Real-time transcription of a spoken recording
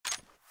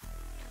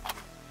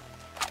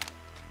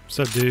What's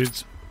up,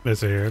 dudes?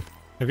 Mesa here.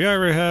 Have you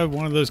ever had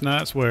one of those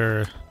nights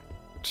where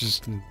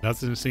just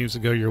nothing seems to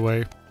go your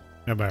way?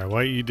 No matter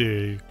what you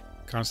do,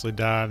 constantly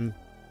dying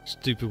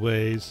stupid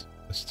ways,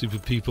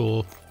 stupid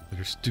people,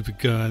 their stupid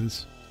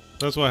guns.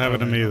 That's what happened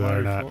to me the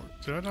other night.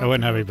 I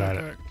wasn't happy about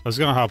it. I was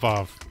gonna hop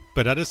off,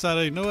 but I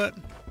decided, you know what?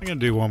 I'm gonna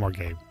do one more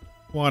game.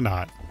 Why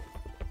not?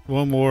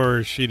 One more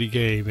shitty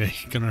game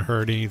ain't gonna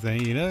hurt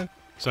anything, you know?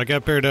 So I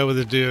got paired up with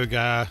a duo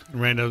guy,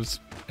 randoms,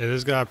 and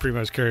this guy pretty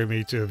much carried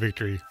me to a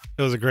victory.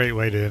 It was a great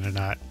way to end the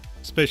night,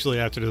 especially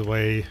after the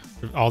way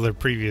all the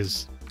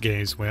previous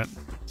games went.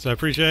 So I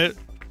appreciate it.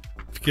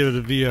 If you give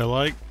the video a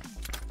like,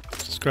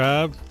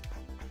 subscribe,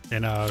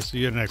 and I'll see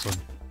you in the next one.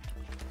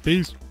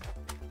 Peace.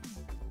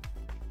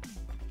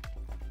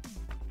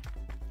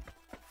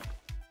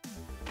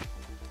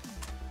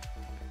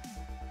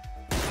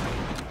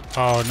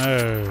 Oh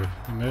no,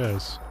 I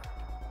missed.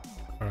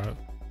 Alright.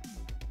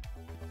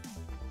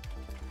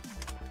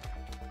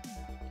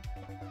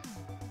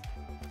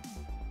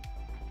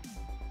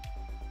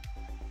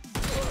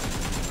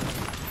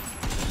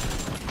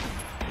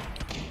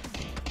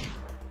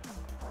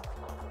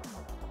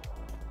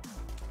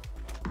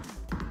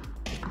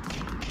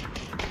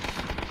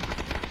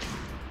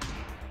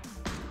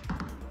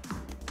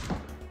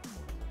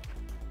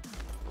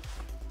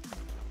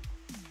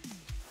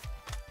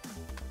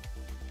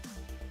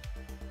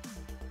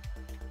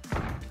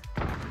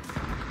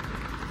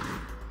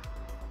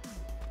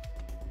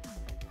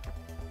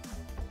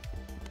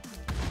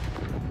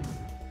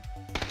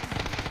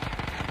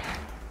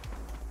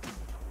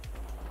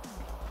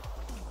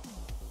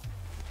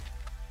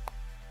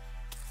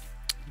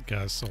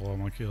 Guys stole all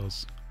my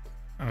kills.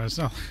 It's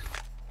not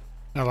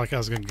like I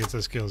was gonna get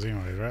those kills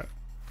anyway, right?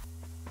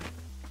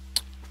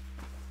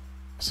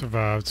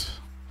 Survived.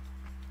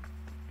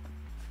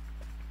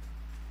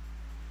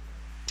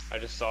 I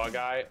just saw a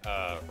guy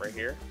right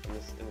here in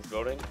this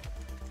building.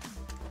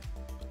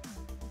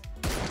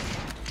 I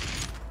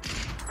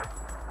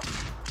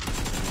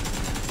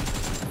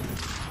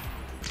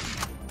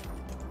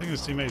think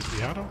his teammate's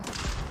behind him.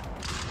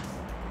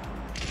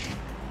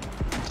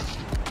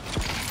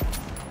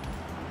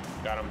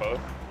 Got them both.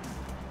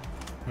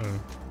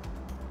 Oh.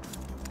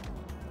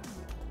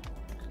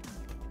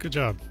 Good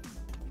job.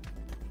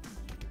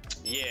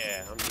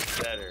 Yeah, I'm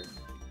just better.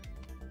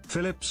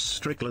 Philip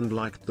Strickland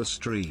liked the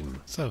stream.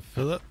 What's up,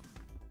 Philip?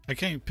 I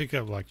can't pick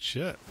up like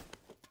shit.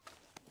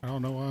 I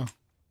don't know why. I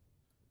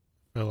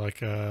feel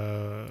like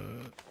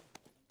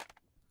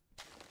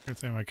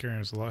everything I'm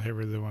carrying is a lot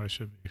heavier than what it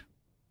should be.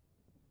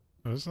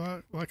 But it's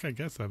not like I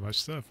get that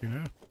much stuff, you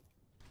know?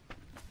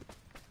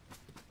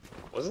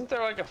 Wasn't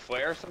there like a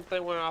flare or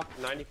something went off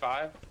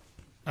 95?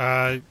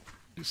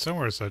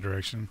 Somewhere it's that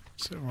direction.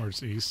 Somewhere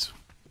it's east.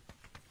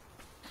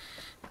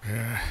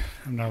 Yeah,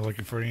 I'm not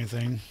looking for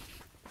anything.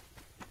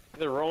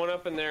 They're rolling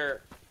up in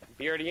their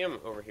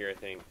BRDM over here, I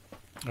think.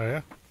 Oh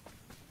yeah?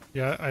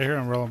 Yeah, I hear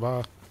them rolling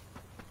by.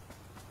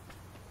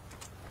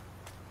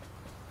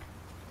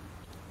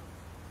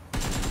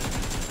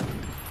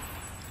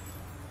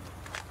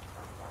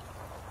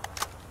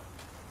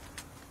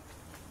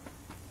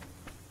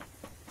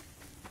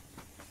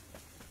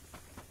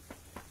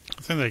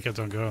 I think they kept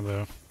on going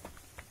though.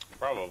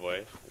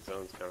 Probably. The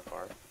zone's kind of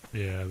far.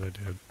 Yeah, they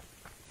did.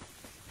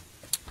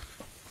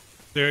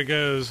 There it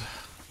goes.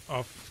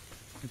 Off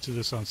into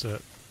the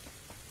sunset.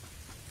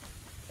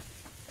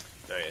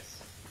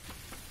 Nice.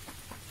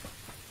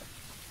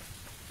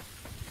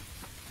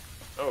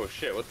 Oh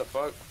shit, what the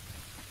fuck?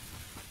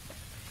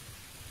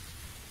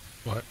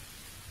 What?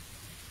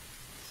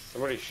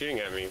 Somebody's shooting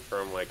at me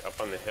from like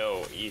up on the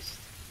hill east.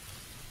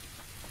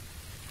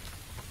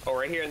 Oh,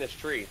 right here in this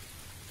tree.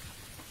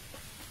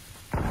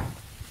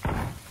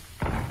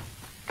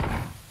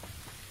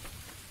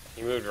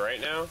 He moved right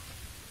now?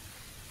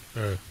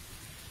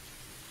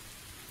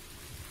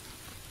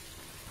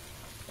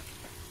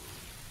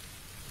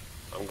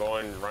 I'm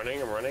going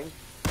running, I'm running.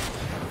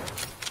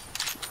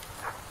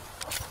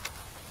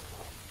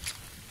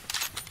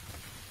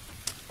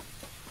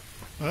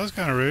 Well, that was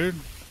kind of rude.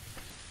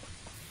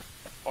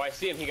 Oh, I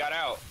see him, he got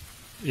out.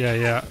 Yeah,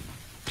 yeah.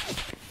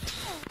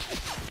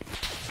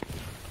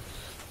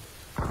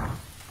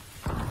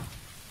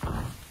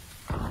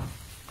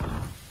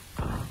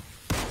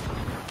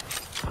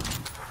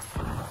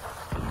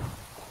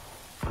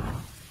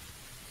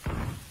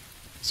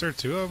 Is there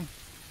two of them?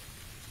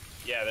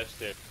 Yeah, there's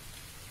two.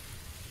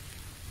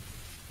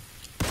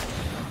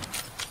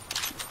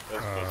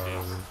 Those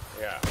pussies.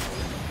 Yeah.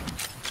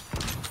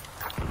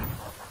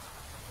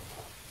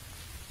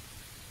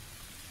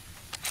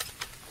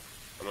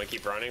 I'm gonna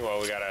keep running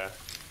while we got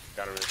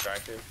him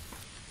distracted.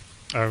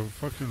 Oh,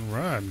 fucking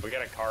run. We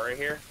got a car right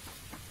here.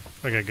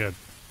 Okay, good.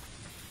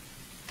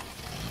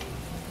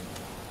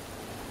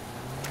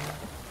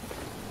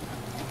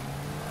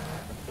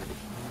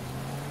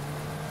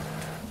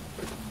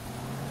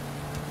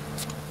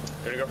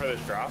 You gonna go for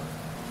this drop?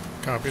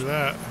 Copy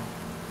that.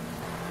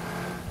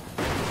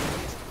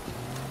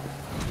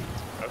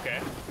 Okay.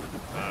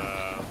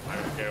 I'm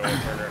just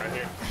gonna turn around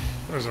here.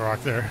 There's a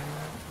rock there.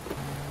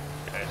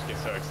 Can I just get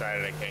so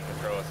excited I can't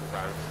control it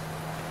sometimes.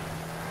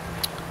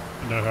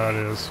 You know how it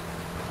is.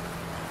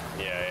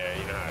 Yeah,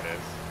 you know how it is.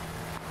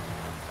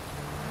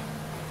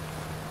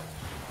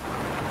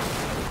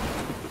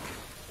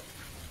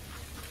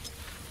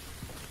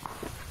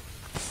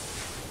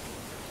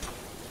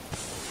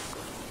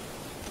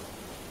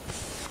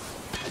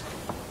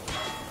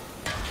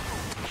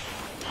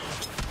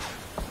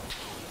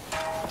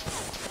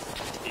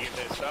 You get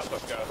this stuff,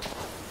 let's go.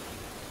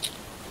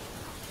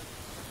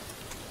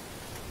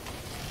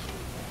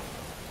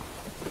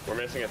 We're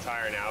missing a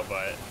tire now,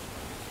 but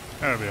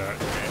That'll be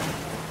alright. okay.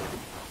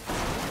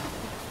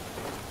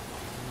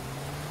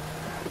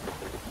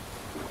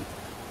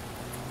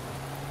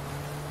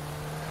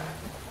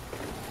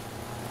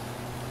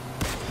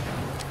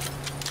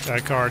 Got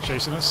a car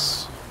chasing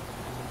us.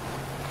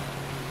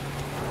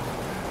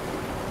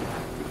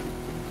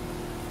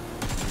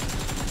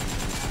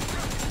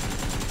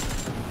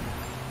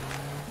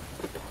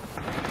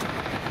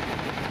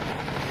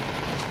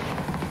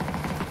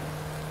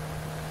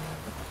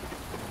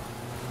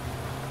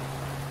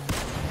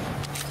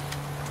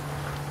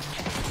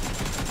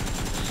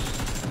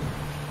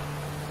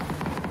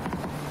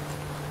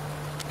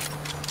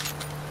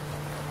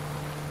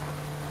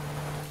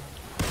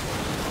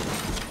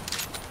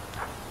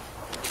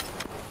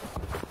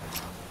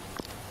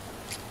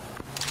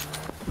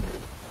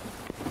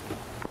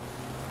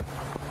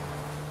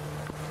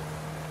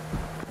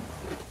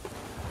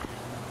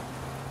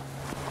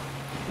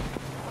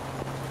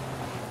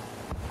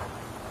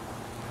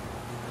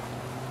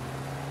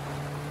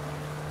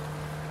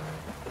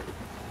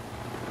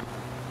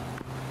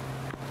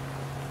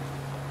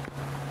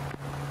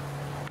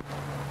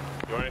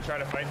 You want to try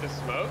to fight the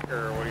smoke,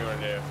 or what do you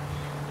want to do?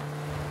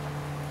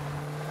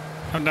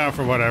 I'm down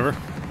for whatever.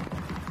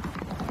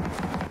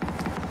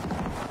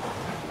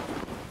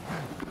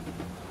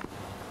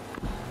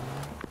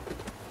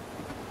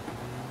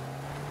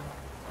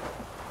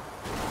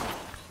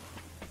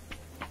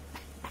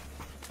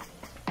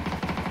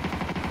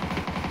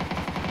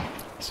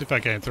 See if I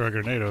can't throw a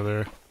grenade over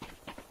there.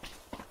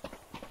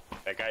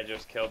 That guy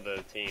just killed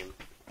the team.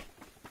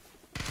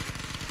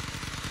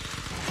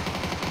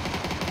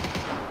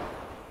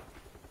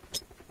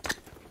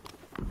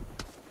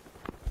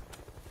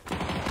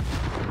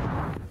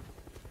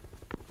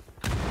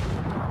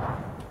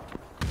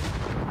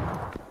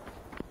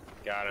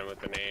 Got him with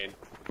the nade.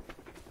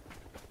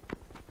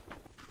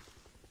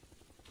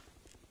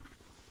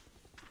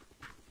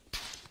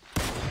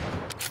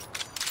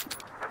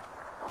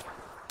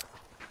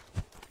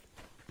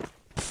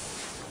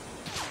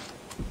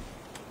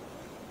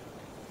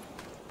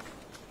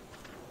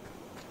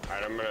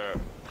 Alright, I'm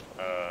gonna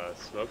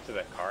smoke to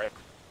that car.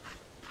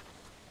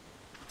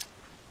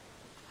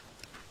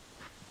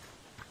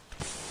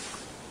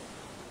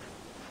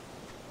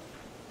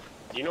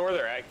 Do you know where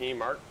they're at? Can you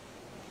mark?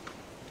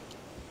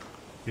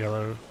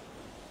 Yellow.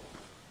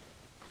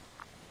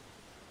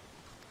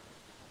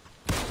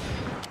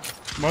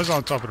 Was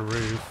on top of the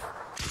roof.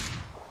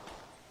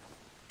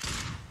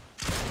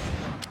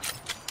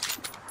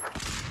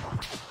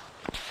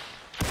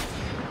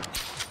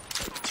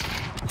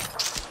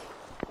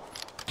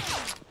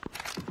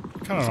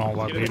 Kind of don't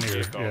like Get in being the here.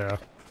 vehicle. Yeah.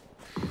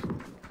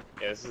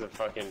 Yeah, this is a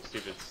fucking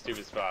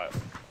stupid spot.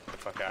 Get the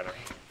fuck out of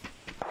here.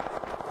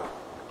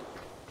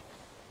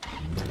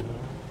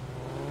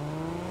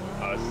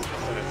 Oh, this is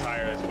missing a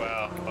tire as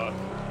well. Fuck.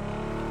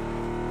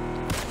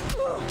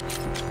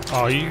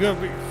 Oh, you gotta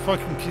be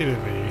fucking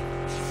kidding me.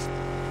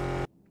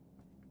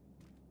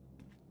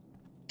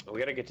 We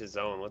gotta get to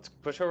zone. Let's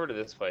push over to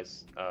this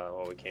place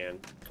while we can.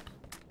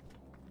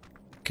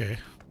 Okay.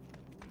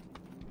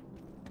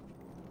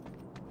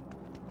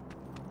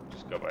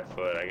 Just go by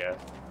foot, I guess.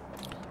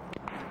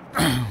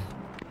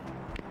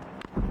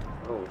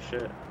 Oh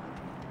shit.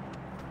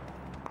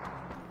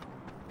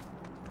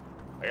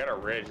 I got a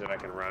ridge that I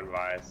can run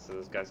by so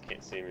those guys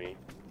can't see me.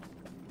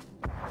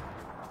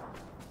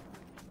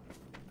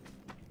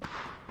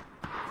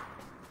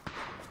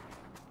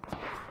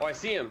 Oh, I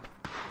see him.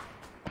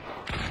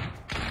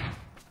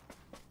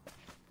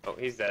 Oh,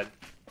 he's dead.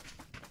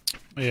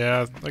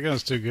 Yeah, that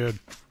gun's too good.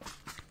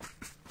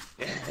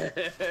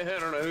 I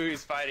don't know who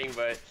he's fighting,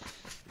 but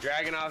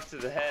dragging off to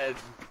the head.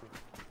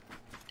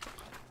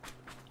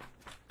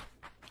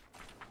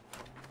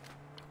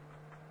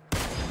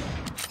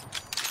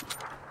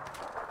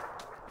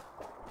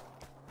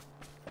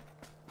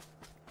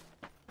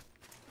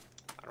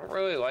 I don't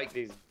really like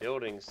these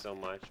buildings so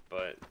much,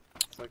 but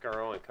it's like our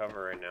only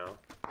cover right now.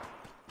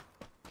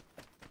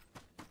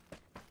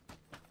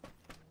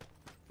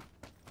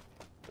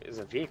 There's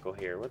a vehicle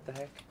here. What the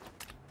heck?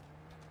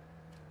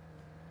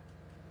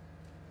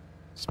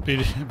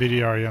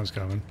 BDREM's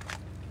coming.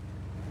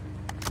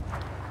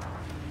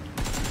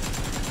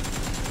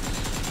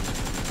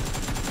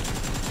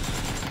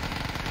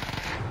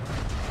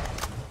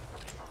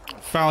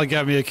 Finally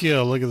got me a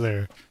kill. Look at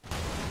there.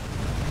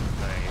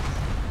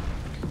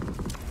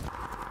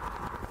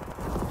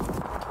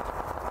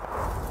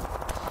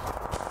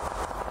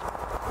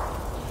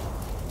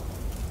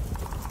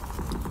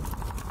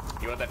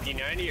 You want that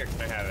P90 or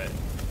can I have it?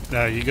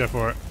 No, you go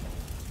for it.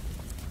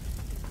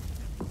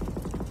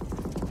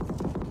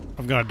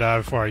 I'm gonna die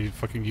before I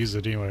fucking use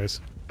it anyways.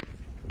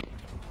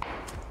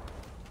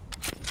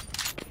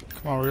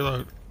 Come on,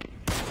 reload.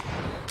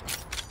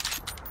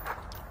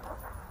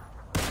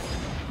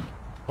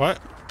 What?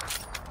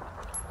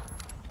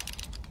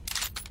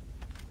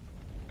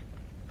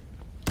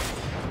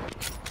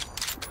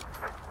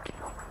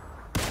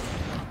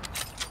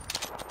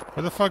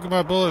 Where the fuck did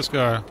my bullets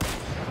go?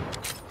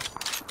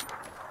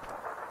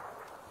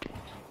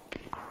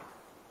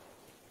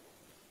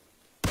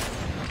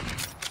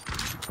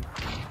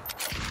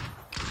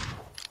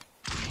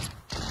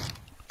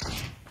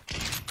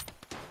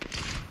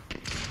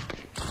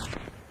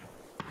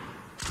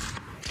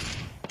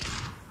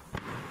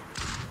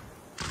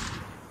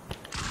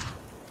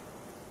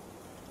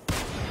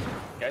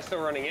 Guy's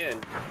still running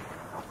in.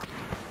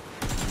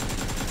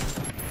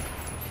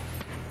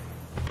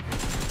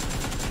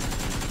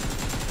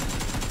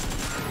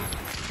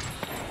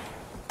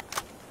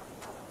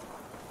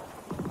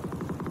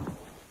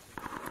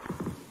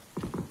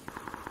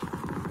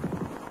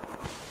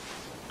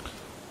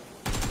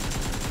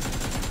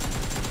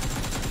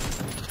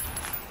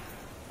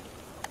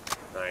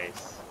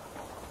 Nice.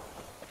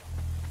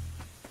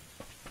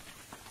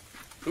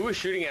 Who was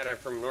shooting at it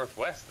from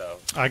northwest, though?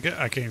 I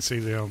can't see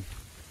them.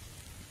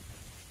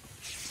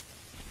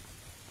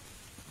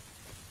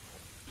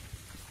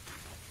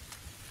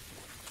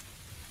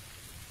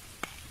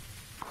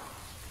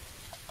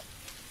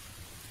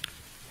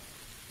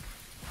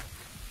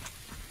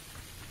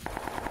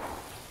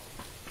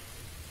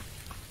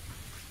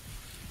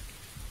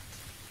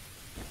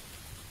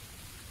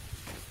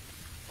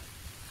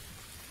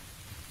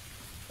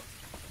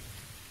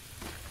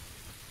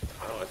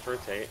 Oh, let's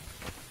rotate.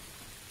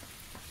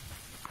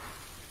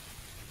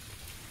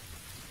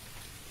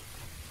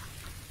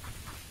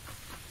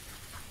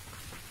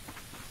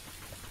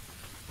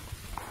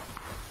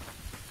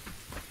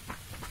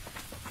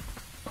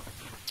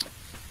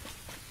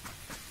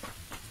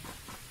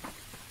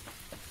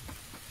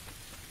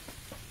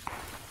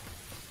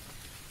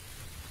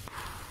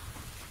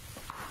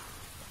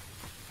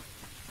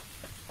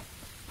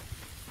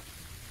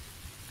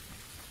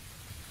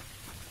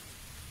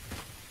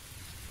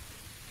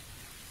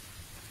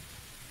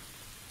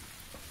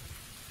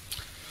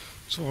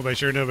 So we'll make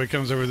sure nobody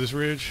comes over this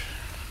ridge.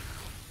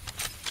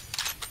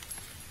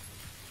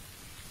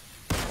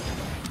 I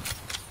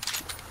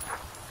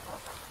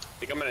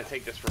think I'm gonna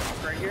take this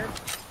rock right here.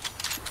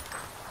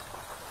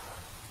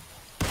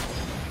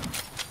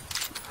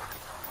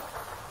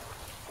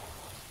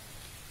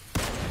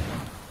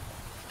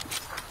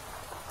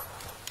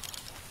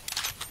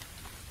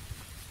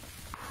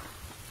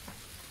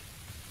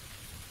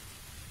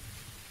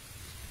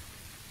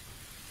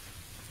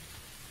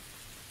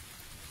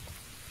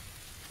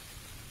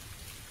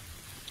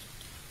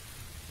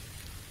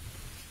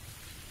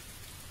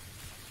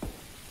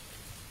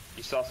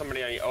 You saw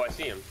somebody on you. Oh, I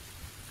see him.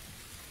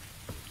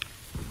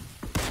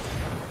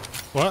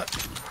 What?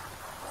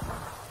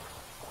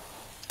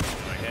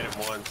 I hit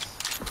him once.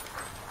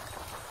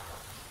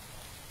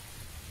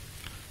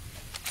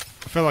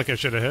 I feel like I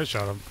should have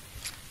headshot him.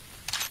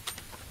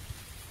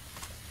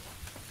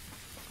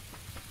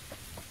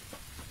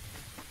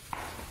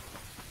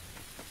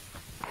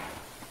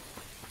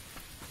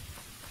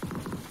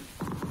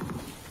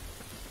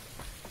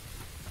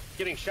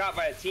 Getting shot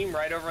by a team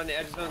right over on the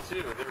edge zone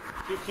too. There's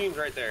two teams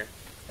right there.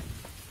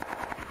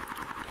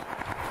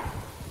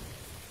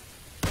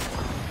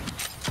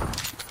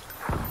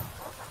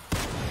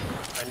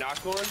 I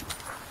knocked one.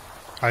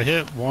 I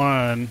hit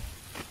one.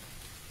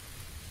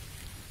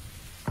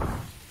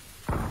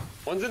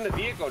 One's in the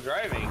vehicle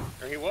driving,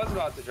 or he was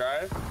about to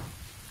drive.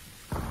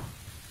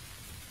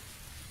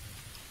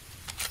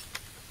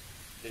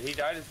 Did he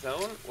die to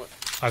zone?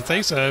 I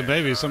think so.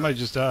 Maybe somebody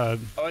just died.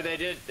 Oh, they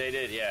did. They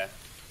did. Yeah.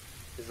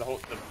 Because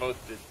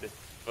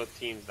both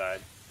teams died.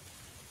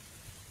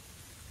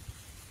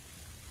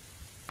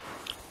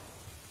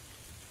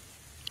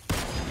 I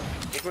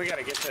think we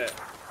gotta get to.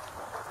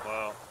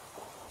 Wow.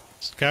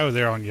 This guy over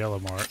there on yellow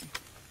mark.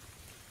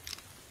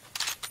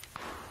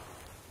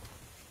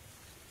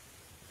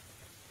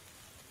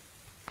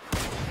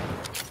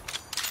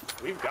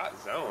 We've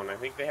got zone. I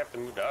think they have to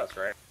move to us,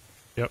 right?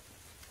 Yep.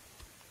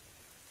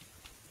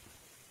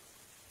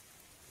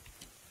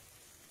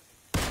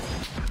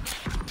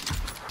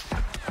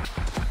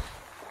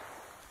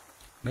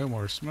 No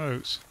more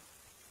smokes.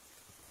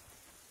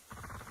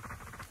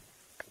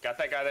 Got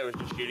that guy that was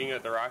just shooting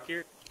at the rock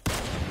here?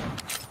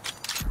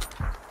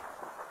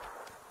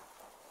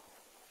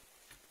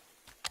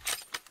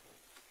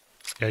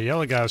 Yeah,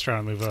 yellow guy was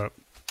trying to move up.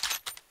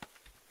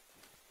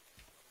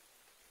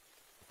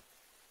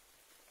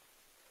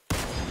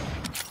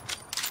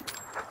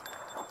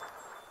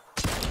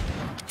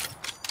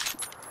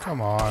 Come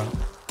on.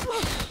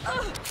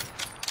 Oh,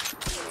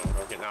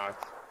 don't get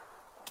knocked.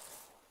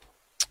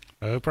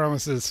 No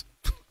promises.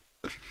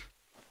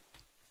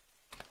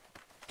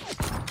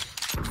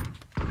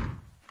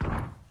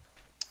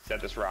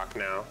 Set this rock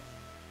now.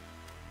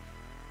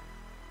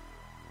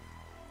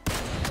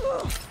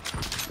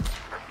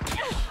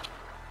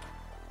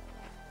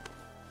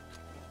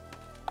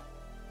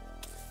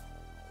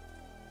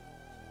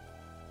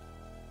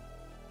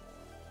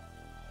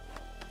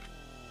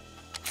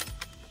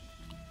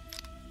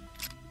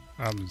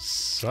 I'm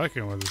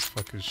sucking with this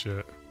fucking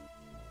shit.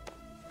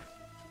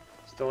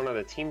 Still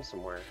another team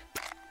somewhere.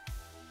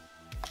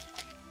 I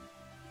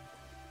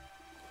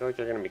feel like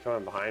they're gonna be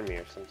coming behind me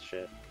or some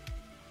shit.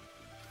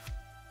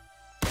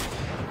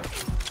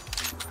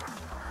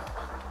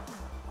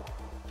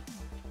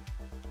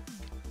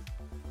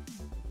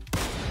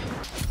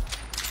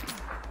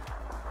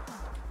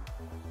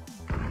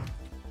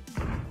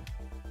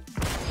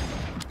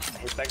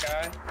 Hit that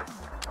guy.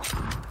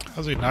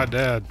 How's he not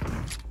dead?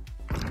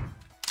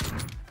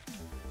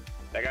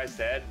 That guy's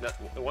dead.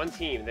 No, one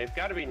team. They've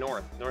got to be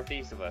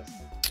northeast of us.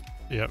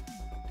 Yep.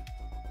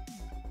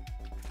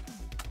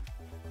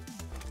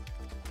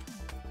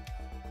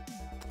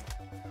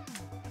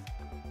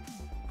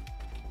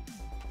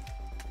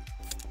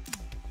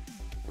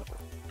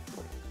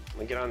 Let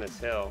me get on this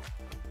hill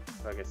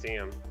so I can see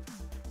him.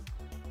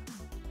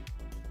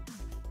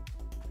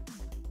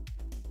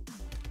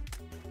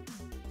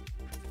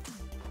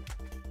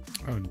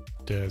 Oh,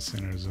 dead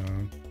center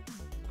zone.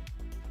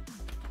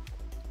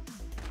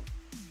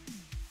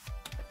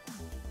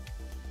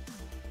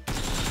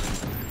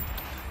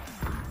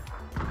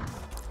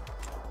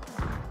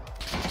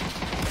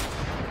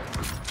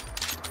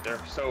 They're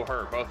so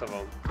hurt, both of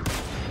them.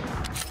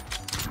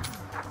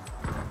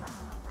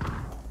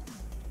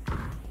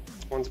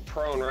 One's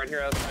prone right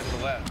here outside to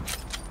the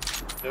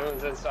left. The other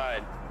one's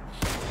inside.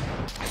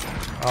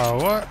 Oh,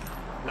 what?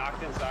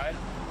 Knocked inside.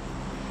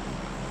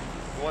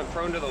 The one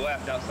prone to the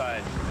left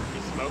outside.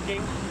 He's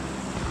smoking.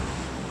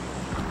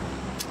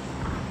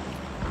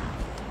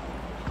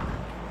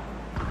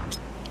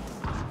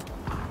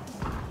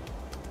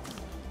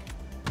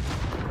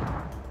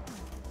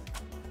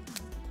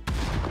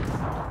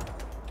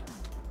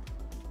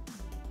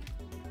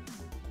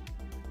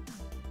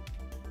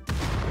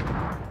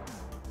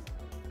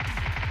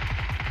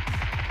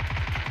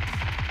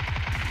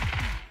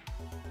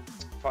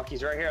 Fuck,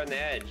 he's right here on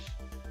the edge.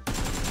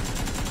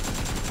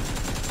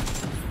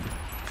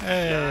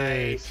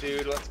 Hey. Nice,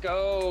 dude. Let's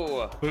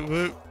go. Woot,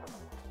 woot.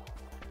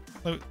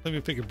 Let me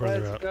pick your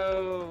brother Let's up.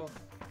 go.